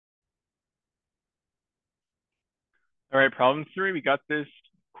All right, problem 3, we got this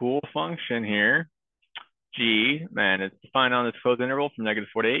cool function here. G, man, it's defined on this closed interval from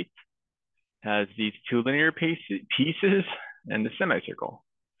 -4 to 8. Has these two linear pieces and the semicircle.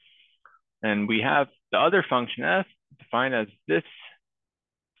 And we have the other function f defined as this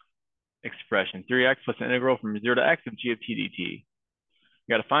expression, 3x plus the integral from 0 to x of g of t dt.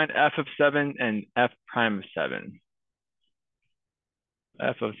 We got to find f of 7 and f prime of 7.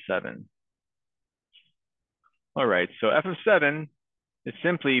 F of 7. All right, so f of 7 is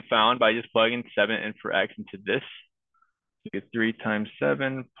simply found by just plugging 7 in for x into this. You get 3 times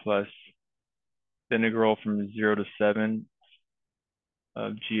 7 plus the integral from 0 to 7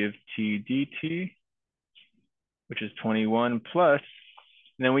 of g of t dt, which is 21 plus,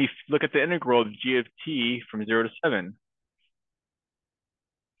 and then we look at the integral of g of t from 0 to 7.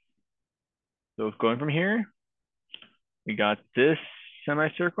 So going from here, we got this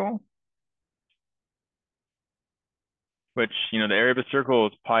semicircle, which, the area of a circle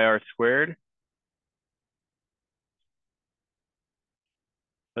is pi r squared.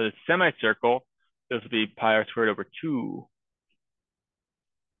 For the semicircle, this will be pi r squared over 2.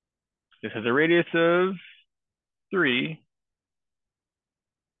 This has a radius of 3.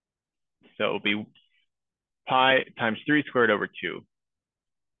 So it will be pi times 3 squared over 2.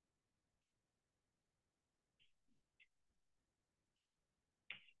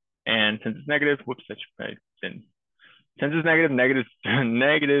 And since it's negative, whoops, that should probably been. Since it's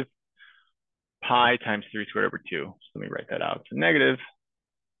negative pi times 3 squared over 2. So let me write that out. So negative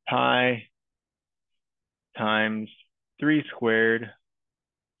pi times 3 squared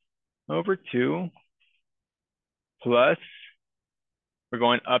over 2 plus, we're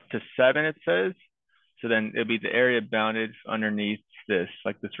going up to 7, it says. So then it'll be the area bounded underneath this,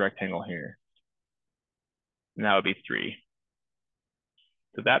 like this rectangle here. And that would be 3.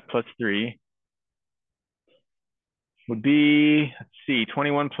 So that plus 3 would be, let's see,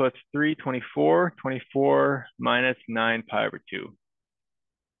 21 plus 3, 24. 24 minus 9 pi over 2.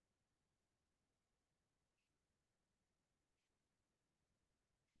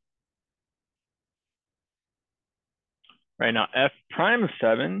 Right now, f prime of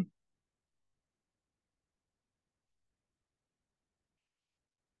 7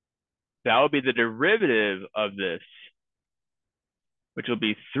 that will be the derivative of this, which will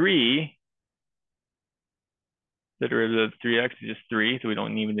be 3. The derivative of 3x is just 3, so we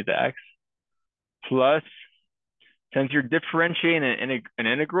don't even need the x. Plus, since you're differentiating an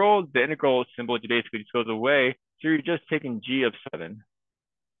integral, the integral symbol basically just goes away. So you're just taking g of 7.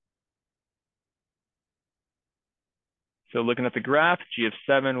 So looking at the graph, g of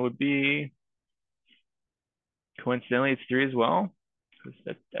 7 would be, coincidentally, it's 3 as well.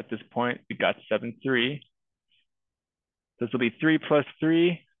 Because at this point, we got 7, 3. This will be 3 plus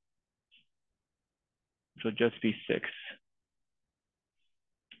 3, which will just be 6.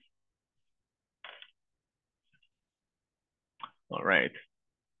 All right.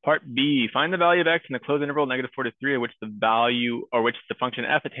 Part B, find the value of x in the closed interval -4 to 3 at which the function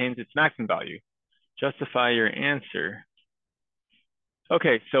f attains its maximum value. Justify your answer.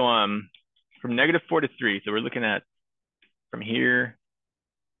 Okay, so from -4 to 3, so we're looking at from here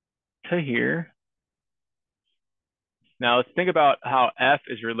to here. Now let's think about how f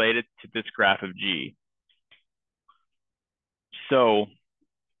is related to this graph of g. So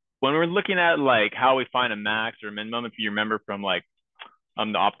when we're looking at like how we find a max or a minimum, if you remember from like the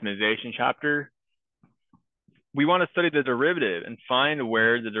optimization chapter, we want to study the derivative and find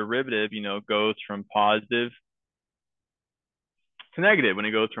where the derivative, goes from positive to negative when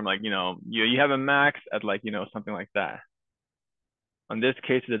it goes from like, you have a max at like, something like that. On this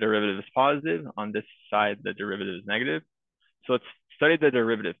case, the derivative is positive. On this side, the derivative is negative. So let's study the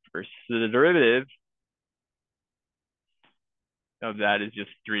derivative first. So the derivative of that is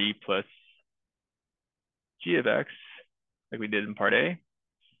just 3 plus g of x, like we did in part A.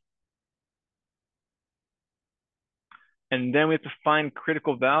 And then we have to find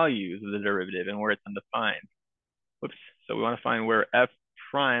critical values of the derivative and where it's undefined. Whoops. So we want to find where f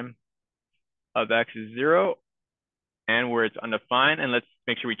prime of x is 0 and where it's undefined. And let's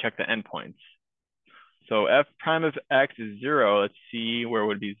make sure we check the endpoints. So f prime of x is 0. Let's see where it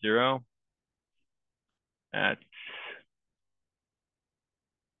would be 0. At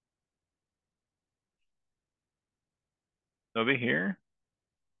over here.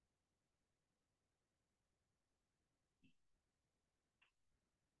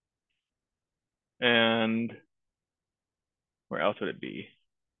 And where else would it be?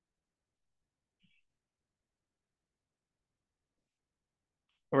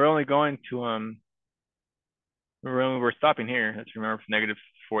 We're only going to we're stopping here. Let's remember from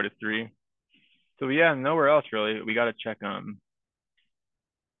 -4 to 3. So yeah, nowhere else really. We gotta check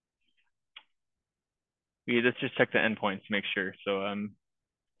let's just check the endpoints to make sure. So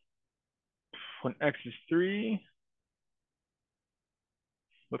when x is 3,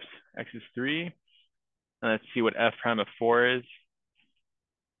 whoops, x is 3, and let's see what f prime of 4 is.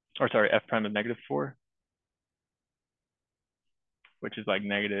 Or sorry, f prime of negative 4, which is like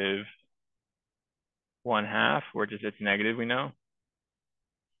negative 1/2, or just it's negative, we know.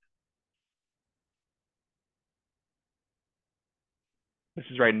 This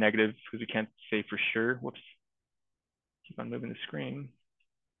is right negative because we can't say for sure. Whoops. Keep on moving the screen.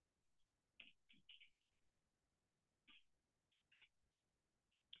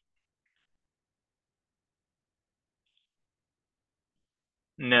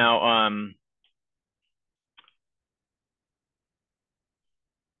 Now,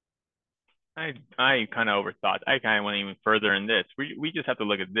 I kind of overthought. I kind of went even further in this. We just have to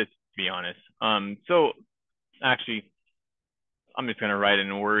look at this, to be honest. So actually, I'm just gonna write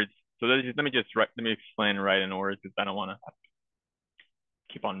in words. So let me explain and write in words because I don't want to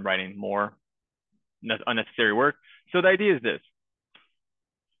keep on writing more unnecessary work. So the idea is this: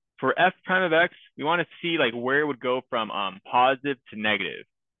 for f prime of x, we want to see like where it would go from positive to negative.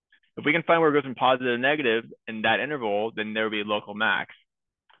 If we can find where it goes from positive to negative in that interval, then there will be a local max.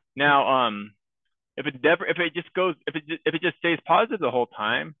 Now, if it just stays positive the whole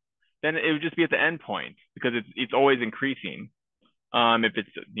time, then it would just be at the end point because it's always increasing. If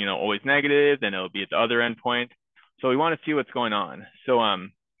it's always negative, then it'll be at the other end point. So we want to see what's going on. So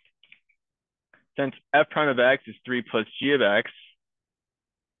since f prime of x is 3 plus g of x,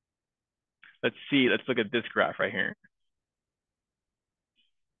 let's look at this graph right here.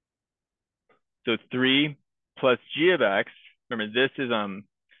 So 3 plus g of x. Remember,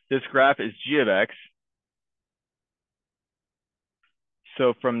 this graph is g of x.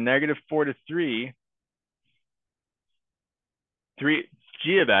 So from negative 4 to 3,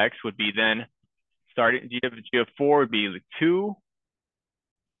 g of x would be then starting g of 4 would be 2.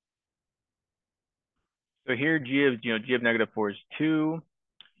 So here g of negative 4 is 2.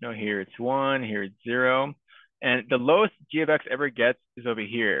 Here it's 1. Here it's 0. And the lowest g of x ever gets is over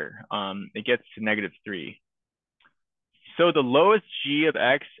here. It gets to negative 3. So the lowest g of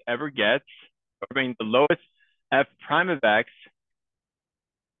x ever gets, the lowest f prime of x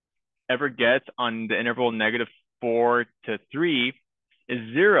ever gets on the interval negative 4 to 3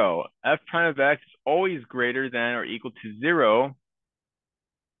 is 0. F prime of x is always greater than or equal to 0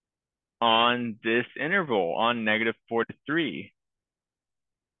 on this interval, on negative 4 to 3.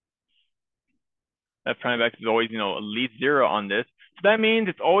 F prime of x is always, at least 0 on this. So that means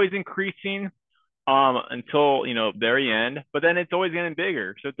it's always increasing until, very end, but then it's always getting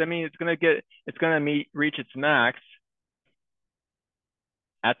bigger. So that means it's gonna reach its max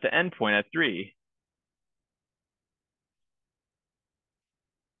at the endpoint at 3.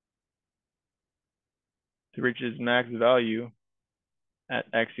 To reach its max value at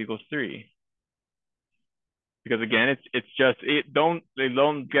x equals 3. Because again, don't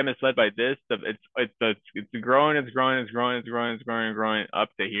get misled by this. It's growing up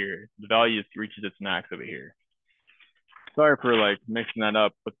to here. The value reaches its max over here. Sorry for like mixing that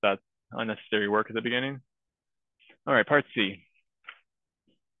up with that unnecessary work at the beginning. All right, part C.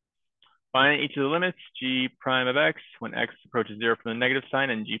 Find each of the limits g prime of x when x approaches 0 from the negative sign,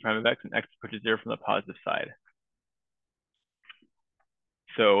 and g prime of x when x approaches 0 from the positive side.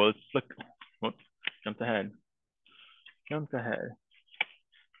 So let's look. Whoops, jumped ahead.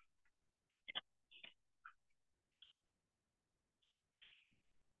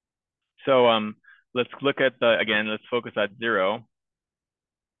 So let's look at let's focus at 0.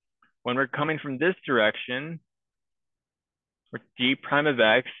 When we're coming from this direction, where g prime of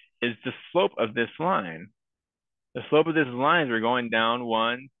x is the slope of this line. The slope of this line is we're going down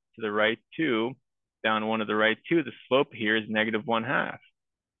 1 to the right 2, down 1 to the right 2. The slope here is negative 1/2.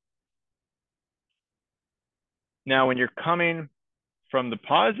 Now, when you're coming from the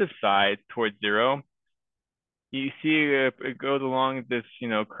positive side towards 0, you see it goes along this,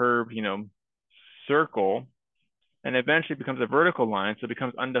 curved, circle, and eventually becomes a vertical line. So it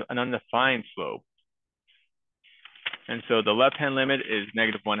becomes an undefined slope. And so the left-hand limit is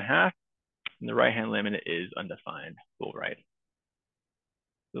negative 1/2, and the right-hand limit is undefined. We'll write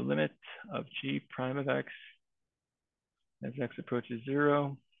the limit of g prime of x as x approaches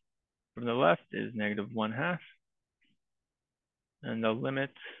 0 from the left is negative 1/2. And the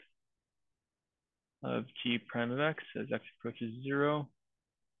limit of g prime of x as x approaches 0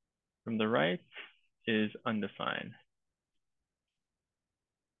 from the right is undefined.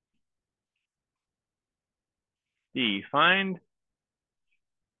 D, find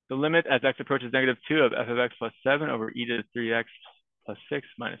the limit as x approaches -2 of f of x plus 7 over e to the 3x plus 6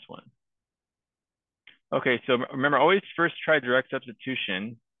 minus 1. Okay, so remember, always first try direct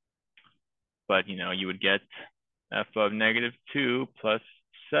substitution, but you would get f of -2 plus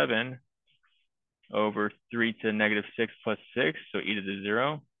 7 over 3 to the -6 plus 6, so e to the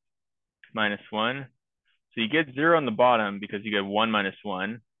 0 minus 1. So you get 0 on the bottom because you get 1 minus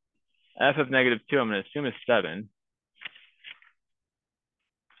 1. F of -2, I'm going to assume is 7.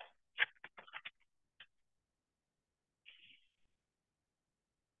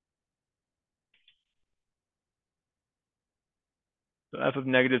 So f of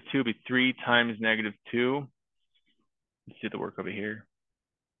 -2 would be 3 times -2. Let's do the work over here.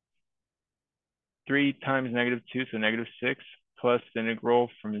 3 times -2, so -6, plus the integral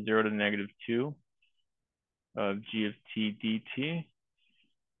from 0 to -2 of g of t dt.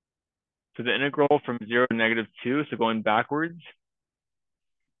 So the integral from 0 to -2, so going backwards,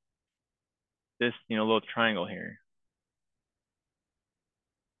 this little triangle here.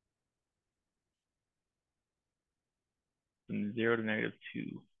 From 0 to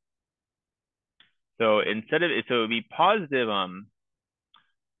 -2. So instead of it, so it would be positive, so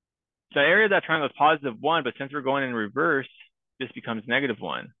the area of that triangle is +1, but since we're going in reverse, this becomes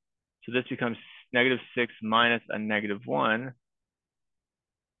 -1. So this becomes -6 minus a -1,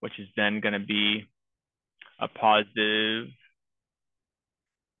 which is then going to be a positive,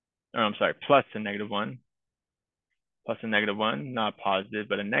 or I'm sorry, plus a -1. Plus a -1, not positive,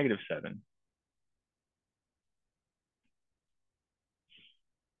 but a -7.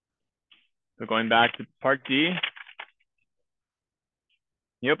 So going back to part D.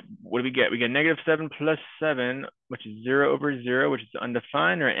 Yep, what do we get? We get -7 plus 7, which is 0 over 0, which is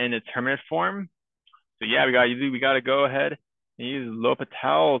undefined or indeterminate form. So yeah, we got to go ahead and use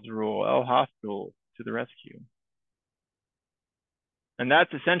L'Hopital's rule, L'Hopital to the rescue. And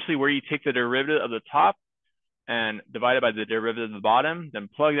that's essentially where you take the derivative of the top and divide it by the derivative of the bottom, then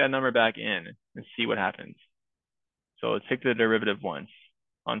plug that number back in and see what happens. So let's take the derivative once.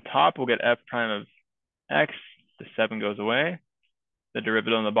 On top, we'll get f prime of x, the 7 goes away. The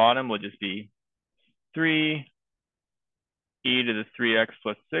derivative on the bottom will just be 3 e to the 3x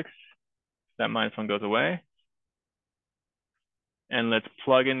plus 6. That minus 1 goes away. And let's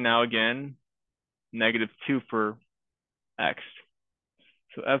plug in now again, -2 for x.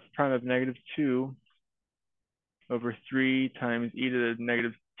 So f prime of -2 over 3 times e to the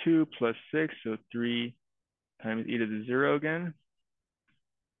 -2 plus 6. So 3 times e to the 0 again.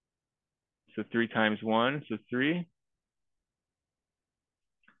 So 3 times 1, so 3.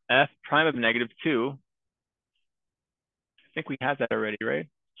 F prime of -2. I think we have that already, right?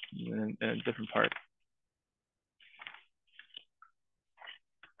 In a different part.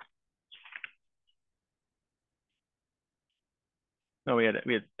 No, we had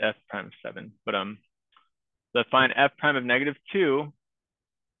f prime of 7, but let's find f prime of -2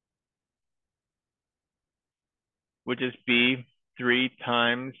 would just be 3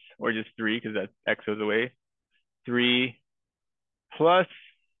 times, or just 3 because that x goes away. 3 plus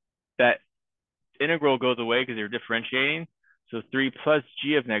that integral goes away because you're differentiating. So 3 plus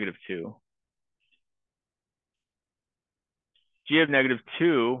g of -2. G of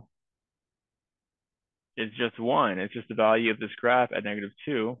 -2 is just 1. It's just the value of this graph at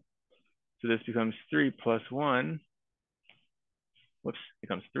 -2. So this becomes 3 plus 1. Whoops,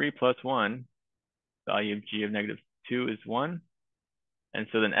 becomes 3 plus 1. Value of g of -2 is 1. And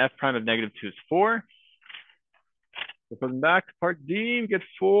so then f prime of -2 is 4. So from back to part D, we get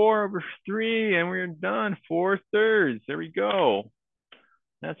 4 over 3, and we're done. 4/3. There we go.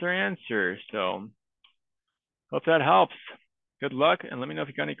 That's our answer. So hope that helps. Good luck, and let me know if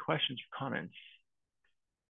you got any questions or comments.